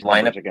Sawinski's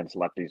numbers against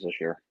lefties this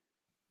year?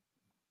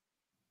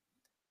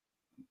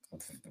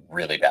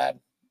 Really bad.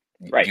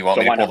 Right. Do you want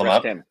me to pull them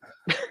up?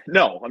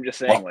 No, I'm just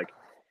saying,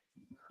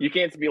 you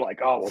can't be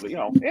like, oh,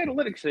 well,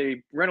 analytics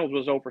say Reynolds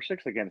was 0 for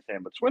 6 against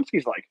him, but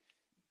Sawinski's like,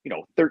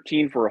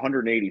 13 for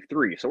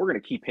 183, so we're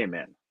going to keep him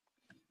in.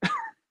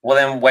 Well,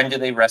 then when do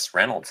they rest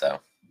Reynolds,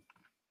 though?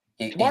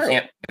 He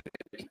can't.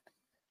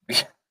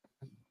 It's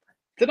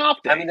an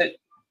off day. I mean,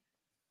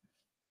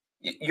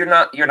 you're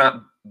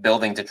not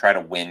building to try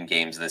to win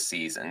games this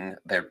season.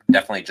 They're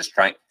definitely just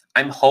trying.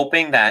 I'm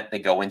hoping that they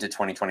go into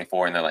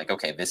 2024 and they're like,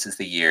 okay, this is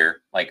the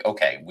year. Like,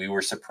 okay, we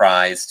were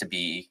surprised to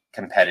be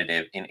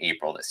competitive in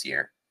April this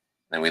year.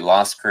 And then we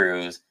lost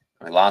Cruz,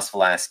 we lost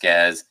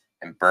Velasquez,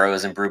 and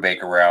Burrows and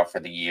Brubaker were out for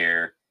the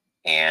year.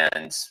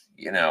 And,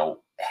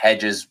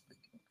 Hedges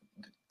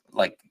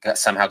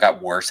somehow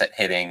got worse at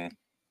hitting,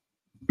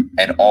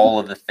 and all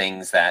of the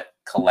things that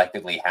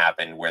collectively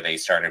happened where they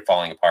started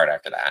falling apart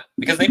after that.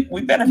 Because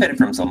we benefited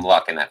from some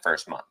luck in that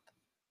first month.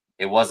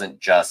 It wasn't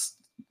just,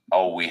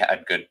 we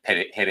had good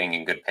hitting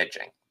and good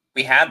pitching.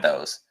 We had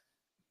those,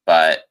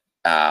 but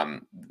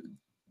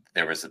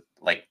there was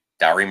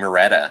Dauri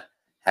Moreta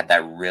had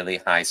that really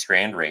high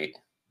strand rate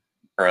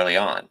early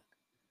on.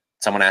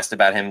 Someone asked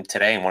about him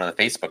today in one of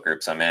the Facebook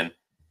groups I'm in, and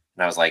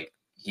I was like,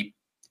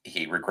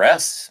 he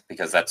regressed,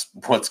 because that's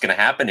what's going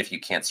to happen if you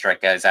can't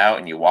strike guys out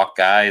and you walk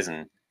guys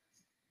and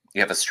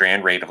you have a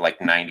strand rate of like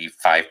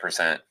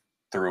 95%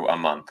 through a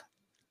month.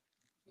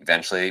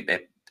 Eventually,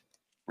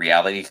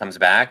 reality comes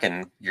back,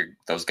 and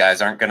those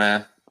guys aren't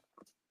gonna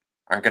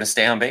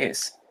stay on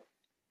base.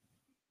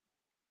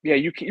 Yeah,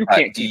 you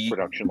can't keep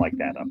production like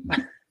that up.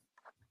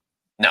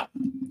 No,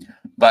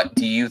 but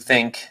do you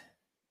think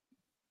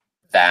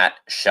that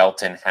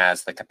Shelton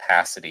has the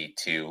capacity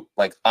to,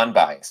 like,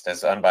 unbiased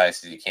as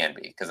you can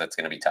be, because that's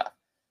going to be tough,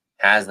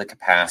 has the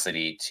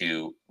capacity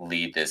to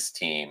lead this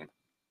team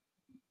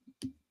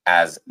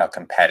as a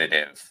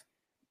competitive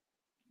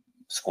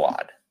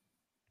squad?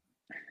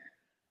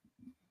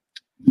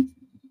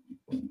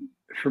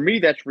 For me,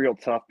 that's real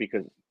tough,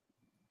 because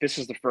this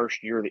is the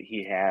first year that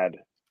he had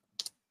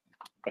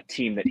a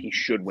team that he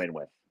should win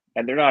with,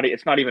 and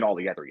it's not even all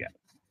together yet.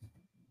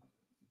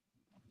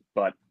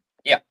 But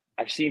yeah,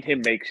 I've seen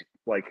him make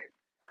like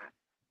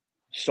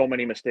so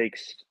many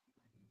mistakes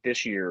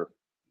this year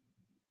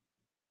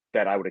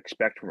that I would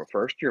expect from a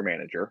first-year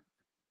manager.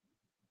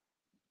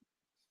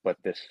 But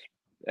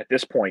at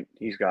this point,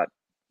 he's got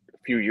a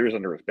few years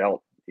under his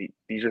belt.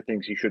 These are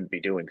things he shouldn't be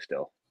doing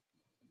still.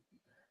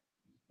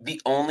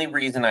 The only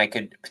reason I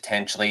could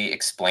potentially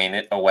explain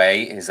it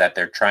away is that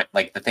they're trying,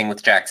 like the thing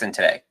with Jackson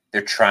today,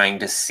 they're trying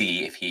to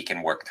see if he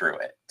can work through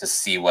it, to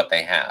see what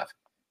they have.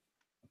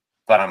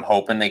 But I'm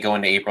hoping they go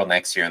into April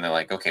next year and they're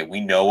like, okay,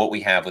 we know what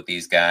we have with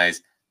these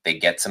guys. They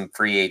get some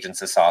free agents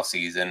this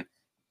offseason.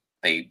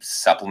 They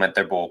supplement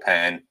their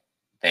bullpen.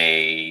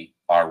 They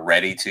are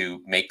ready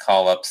to make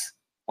call-ups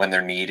when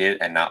they're needed,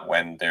 and not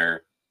when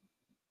they're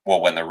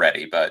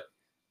ready,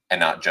 and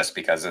not just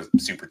because of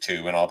Super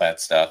 2 and all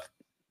that stuff.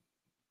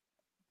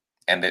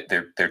 And that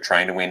they're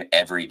trying to win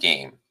every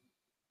game.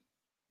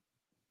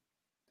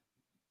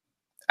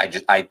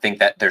 I think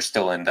that they're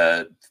still in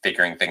the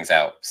figuring things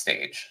out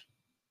stage.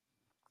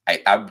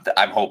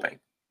 I'm hoping.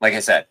 Like I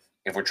said,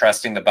 if we're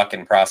trusting the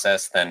Buchan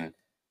process, then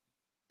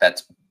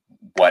that's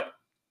what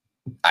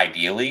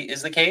ideally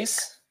is the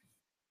case.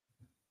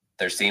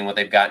 They're seeing what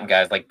they've gotten,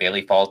 guys like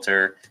Bailey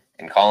Falter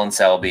and Colin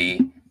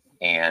Selby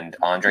and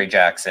Andre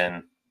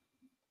Jackson.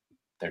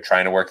 They're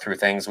trying to work through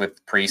things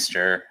with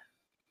Priester,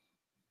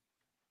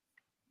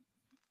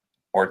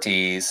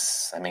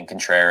 Ortiz. I mean,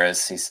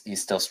 Contreras,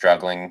 he's still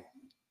struggling,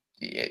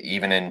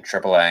 even in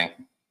AAA.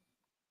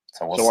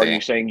 So we'll see. So are you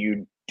saying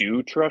you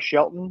do trust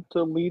Shelton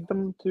to lead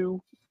them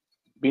to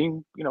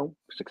being,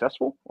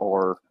 successful?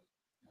 Or?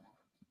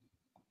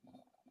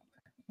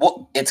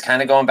 Well, it's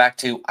kind of going back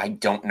to, I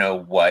don't know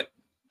what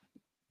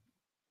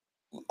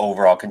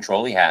overall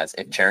control he has.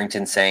 If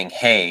Cherington's saying,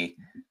 hey,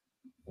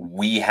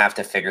 we have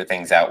to figure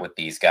things out with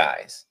these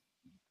guys,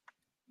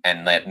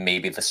 and that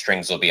maybe the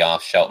strings will be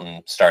off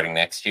Shelton starting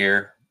next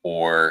year,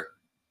 or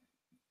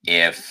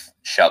if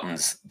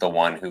Shelton's the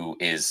one who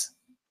is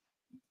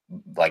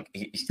like,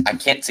 I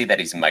can't see that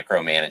he's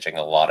micromanaging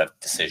a lot of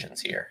decisions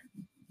here.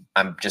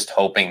 I'm just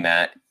hoping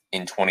that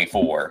in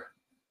 24,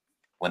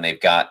 when they've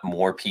got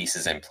more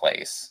pieces in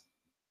place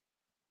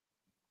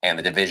and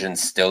the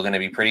division's still going to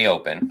be pretty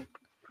open,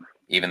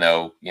 even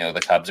though,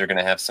 the Cubs are going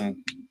to have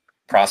some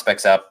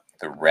prospects up,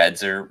 the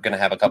Reds are going to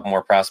have a couple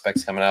more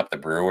prospects coming up, the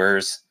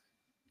Brewers,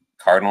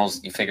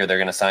 Cardinals, you figure they're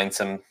going to sign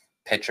some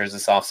pitchers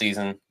this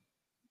offseason.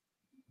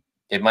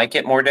 It might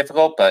get more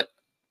difficult, but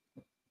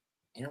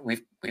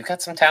we've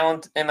got some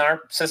talent in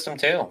our system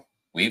too.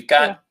 We've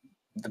got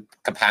the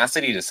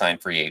capacity to sign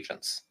free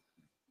agents.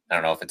 I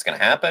don't know if it's going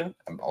to happen.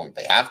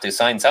 They have to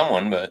sign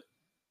someone, but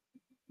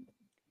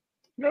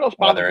what's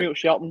bothering me with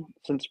Shelton,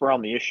 since we're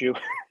on the issue?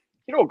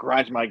 What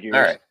grinds my gears?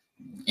 All right.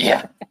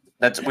 Yeah.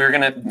 We're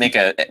going to make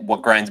a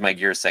what grinds my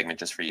gears segment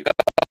just for you.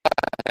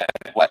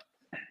 What?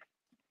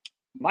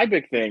 My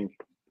big thing,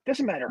 it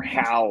doesn't matter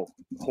how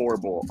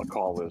horrible a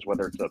call is,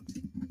 whether it's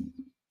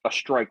a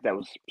strike that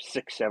was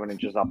 6-7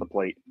 inches off the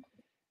plate.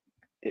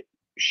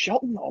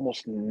 Shelton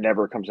almost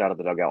never comes out of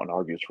the dugout and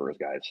argues for his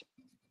guys.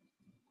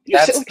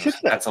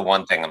 That's the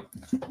one thing.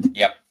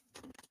 Yep.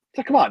 It's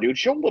like, come on, dude,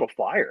 show a little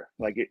fire.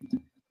 Light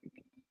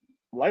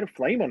a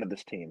flame under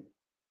this team.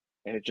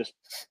 And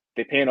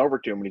they pan over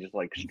to him and he's just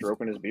like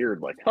stroking his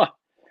beard, like,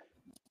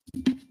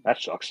 that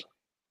sucks.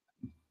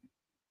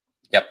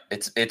 Yep.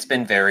 It's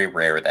been very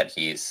rare that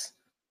he's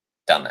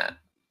done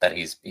that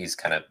he's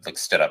kind of like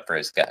stood up for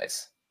his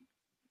guys.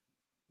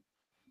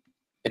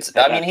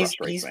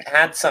 He's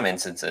had some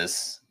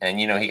instances, and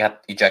he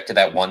got ejected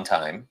that one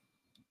time.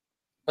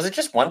 Was it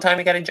just one time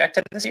he got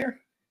ejected this year?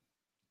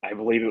 I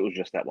believe it was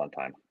just that one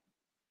time.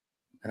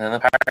 And then the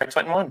Pirates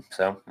went and won.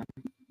 So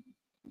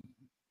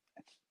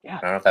yeah,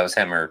 I don't know if that was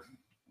him or.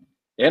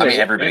 And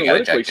everybody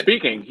got ejected.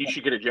 Speaking, he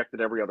should get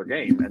ejected every other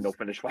game, and they'll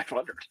finish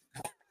 500.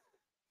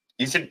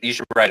 You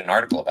should write an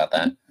article about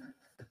that.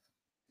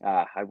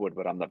 I would,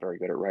 but I'm not very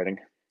good at writing.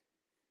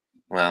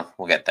 Well,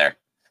 we'll get there.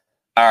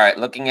 All right,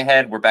 looking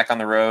ahead, we're back on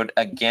the road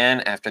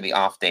again after the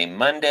off day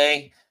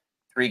Monday.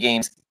 3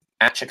 games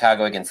at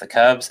Chicago against the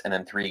Cubs, and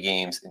then 3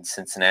 games in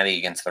Cincinnati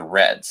against the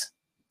Reds.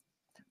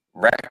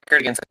 Record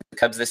against the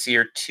Cubs this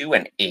year,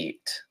 2-8.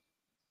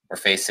 We're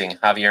facing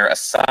Javier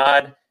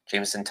Assad,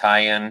 Jameson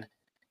Tyon,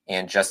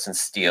 and Justin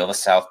Steele, the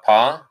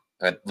southpaw,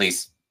 or at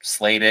least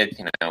slated.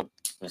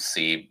 We'll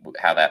see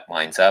how that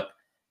lines up.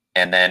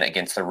 And then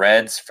against the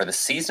Reds, for the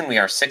season, we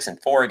are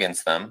 6-4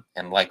 against them,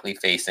 and likely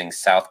facing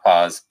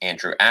southpaws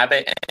Andrew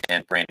Abbott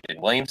and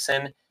Brandon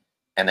Williamson.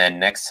 And then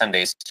next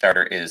Sunday's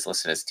starter is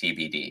listed as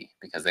TBD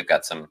because they've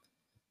got some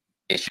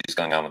issues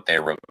going on with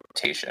their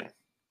rotation.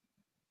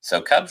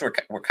 So Cubs,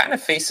 we're kind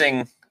of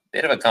facing a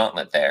bit of a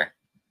gauntlet there.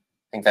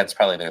 I think that's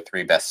probably their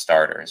 3 best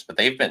starters, but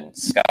they've been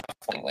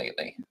scuffling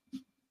lately.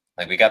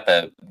 Like, we got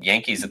the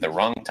Yankees at the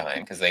wrong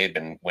time because they had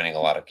been winning a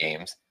lot of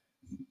games.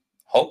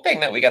 Hoping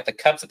that we got the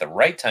Cubs at the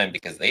right time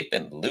because they've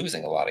been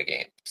losing a lot of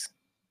games.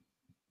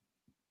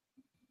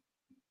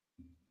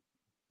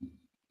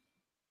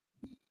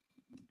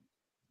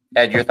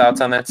 Ed, your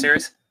thoughts on that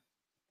series?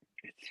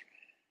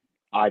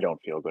 I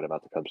don't feel good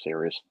about the Cubs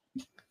series.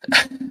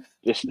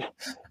 Just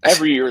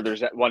every year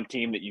there's that one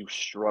team that you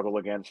struggle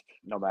against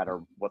no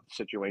matter what the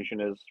situation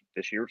is.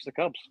 This year it's the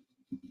Cubs.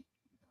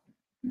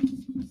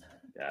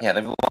 Yeah,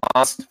 they've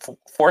lost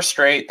 4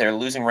 straight. They're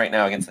losing right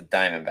now against the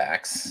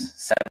Diamondbacks.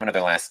 7 of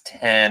their last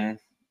 10.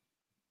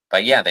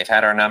 But yeah, they've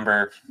had our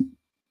number.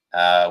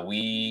 I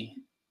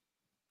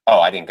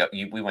didn't go.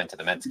 We went to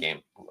the Mets game.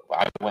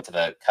 I went to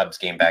the Cubs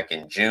game back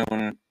in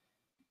June,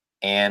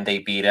 and they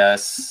beat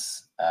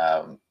us.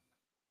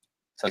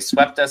 So they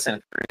swept us in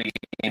a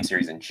 3-game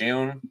series in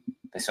June.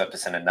 They swept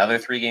us in another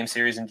 3-game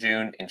series in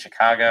June in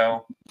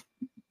Chicago.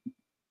 And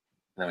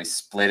then we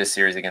split a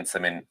series against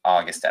them in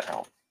August at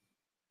home.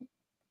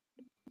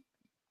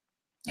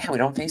 Yeah, we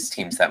don't face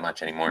teams that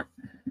much anymore.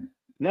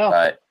 No.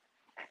 But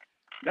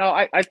No,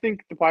 I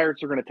think the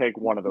Pirates are going to take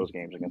one of those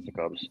games against the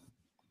Cubs.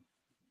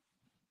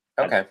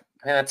 Okay.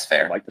 Yeah, that's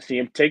fair. I'd like to see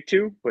him take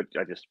 2, but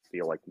I just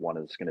feel like 1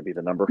 is going to be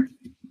the number.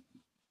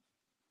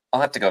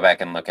 I'll have to go back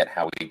and look at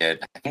how we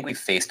did. I think we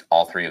faced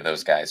all 3 of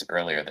those guys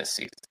earlier this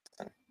season.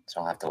 So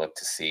I'll have to look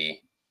to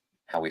see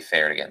how we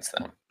fared against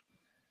them.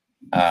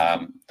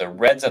 The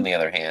Reds, on the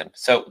other hand,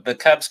 so the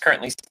Cubs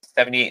currently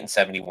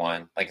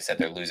 78-71. Like I said,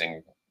 they're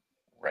losing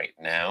right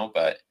now,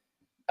 but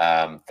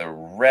the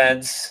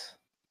Reds,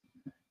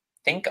 I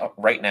think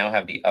right now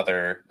have the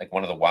other, like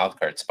one of the wild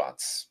card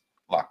spots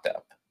locked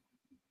up.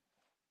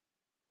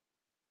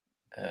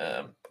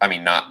 I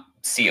mean, not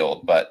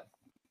sealed, but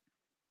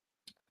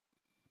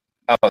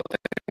they're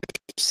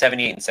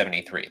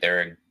 78-73.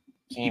 They're a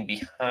game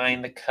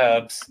behind the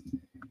Cubs,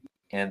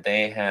 and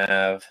they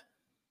have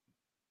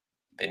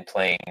been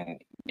playing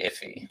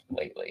iffy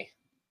lately.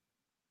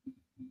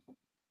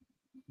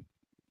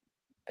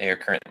 They are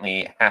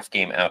currently half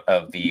game out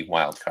of the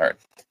wild card.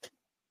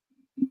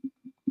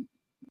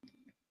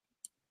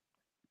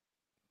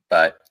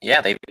 But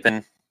yeah, they've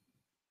been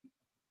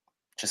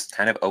just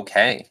kind of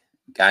okay.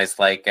 Guys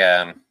like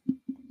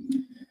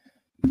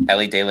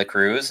Ellie De La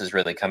Cruz has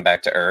really come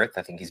back to earth.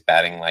 I think he's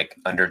batting like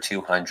under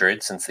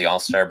 200 since the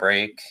All-Star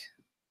break.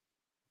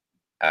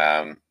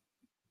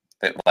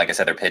 But like I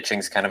said, their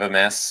pitching's kind of a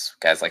mess.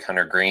 Guys like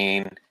Hunter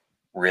Green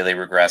really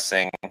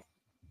regressing.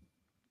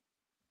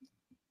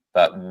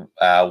 But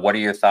what are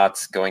your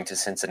thoughts going to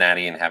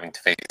Cincinnati and having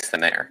to face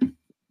them there?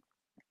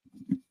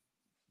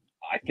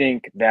 I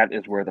think that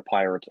is where the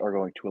Pirates are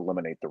going to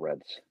eliminate the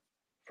Reds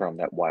from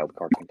that wild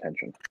card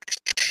contention.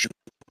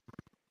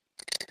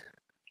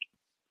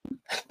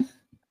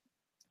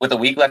 With a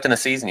week left in the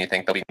season, you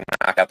think they'll be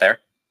knocked out there?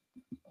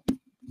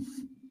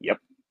 Yep.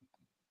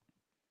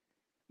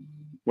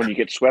 When you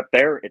get swept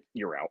there,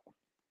 you're out.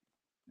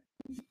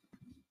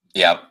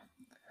 Yep.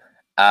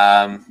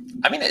 I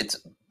mean, it's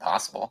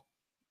possible.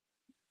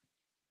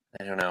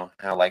 I don't know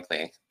how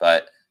likely,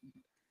 but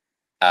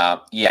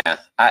yeah,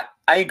 I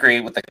agree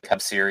with the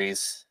Cubs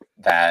series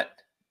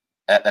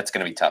that's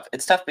going to be tough.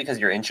 It's tough because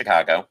you're in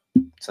Chicago,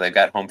 so they've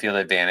got home field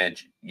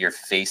advantage. You're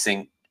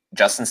facing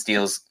Justin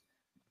Steele's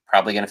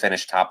probably going to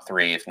finish top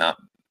 3, if not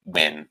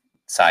win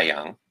Cy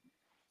Young.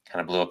 Kind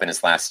of blew up in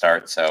his last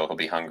start, so he'll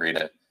be hungry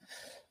to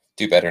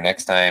do better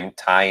next time.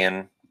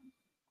 Tyon,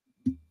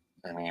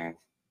 I mean,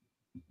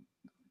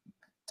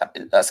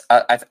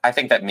 I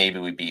think that maybe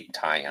we beat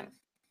Tyon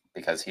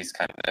because he's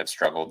kind of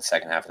struggled the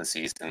second half of the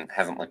season,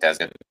 hasn't looked as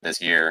good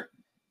this year.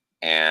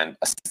 And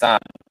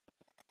Assad,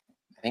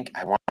 I think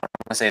I want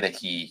to say that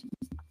he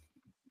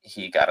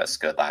got us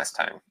good last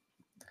time.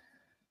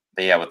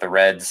 But yeah, with the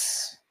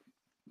Reds,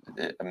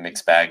 a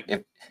mixed bag.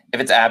 If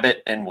it's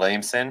Abbott and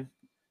Williamson,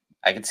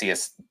 I could see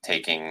us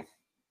taking at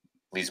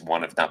least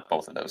one, if not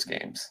both of those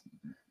games.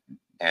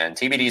 And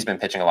TBD's been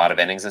pitching a lot of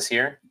innings this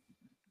year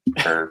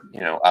for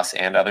us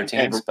and other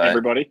teams, but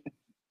everybody,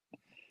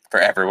 for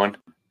everyone.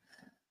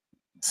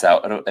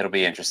 So it'll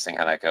be interesting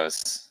how that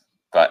goes.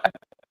 But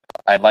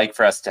I'd like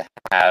for us to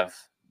have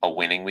a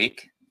winning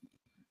week.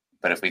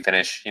 But if we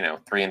finish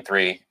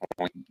 3-3,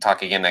 when we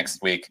talk again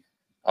next week,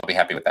 I'll be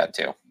happy with that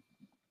too.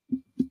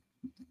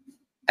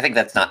 I think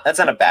that's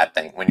not a bad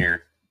thing when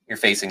you're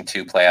facing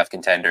 2 playoff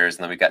contenders,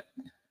 and then we've got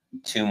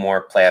 2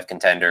 more playoff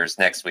contenders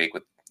next week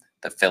with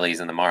the Phillies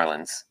and the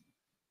Marlins.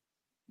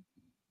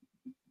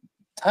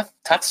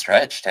 Tough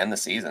stretch to end the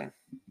season.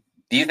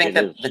 Do you think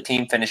that the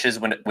team finishes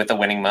with a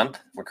winning month?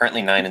 We're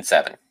currently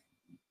 9-7.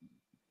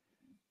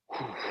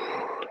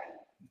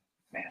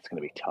 Man, it's going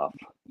to be tough.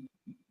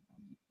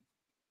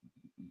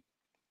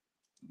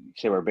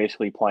 So we're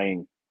basically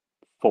playing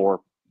 4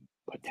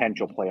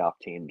 potential playoff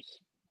teams.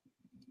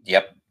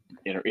 Yep.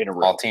 In a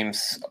row. All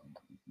teams.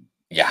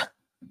 Yeah.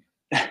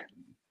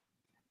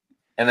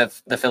 And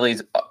the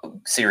Phillies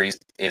series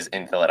is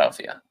in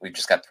Philadelphia. We've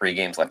just got 3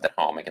 games left at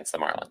home against the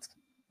Marlins.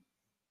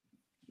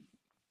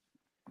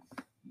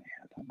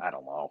 Man, I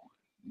don't know.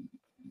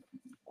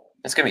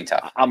 It's going to be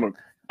tough. I'm going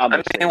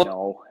to say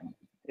no.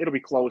 It'll be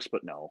close,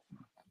 but no.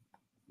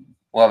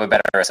 We'll have a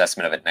better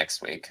assessment of it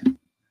next week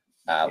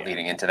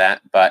leading into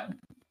that. But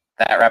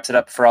that wraps it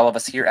up for all of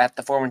us here at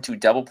the 412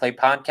 Double Play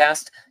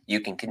Podcast.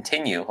 You can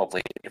continue,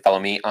 hopefully, to follow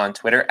me on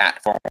Twitter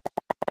at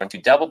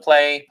 412 Double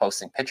Play,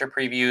 posting pitcher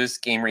previews,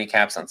 game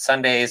recaps on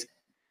Sundays,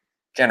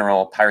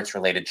 general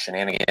Pirates-related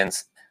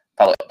shenanigans.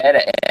 Follow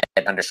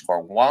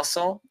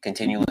 @Ed_Wassel.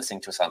 Continue listening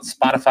to us on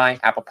Spotify,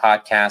 Apple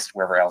Podcasts,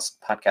 wherever else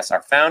podcasts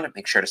are found.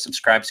 Make sure to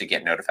subscribe so you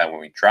get notified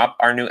when we drop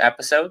our new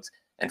episodes.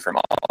 And from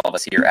all of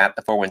us here at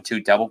the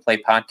 412 Double Play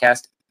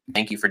Podcast,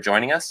 thank you for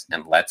joining us,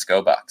 and let's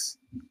go Bucks.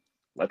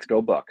 Let's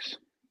go Bucks.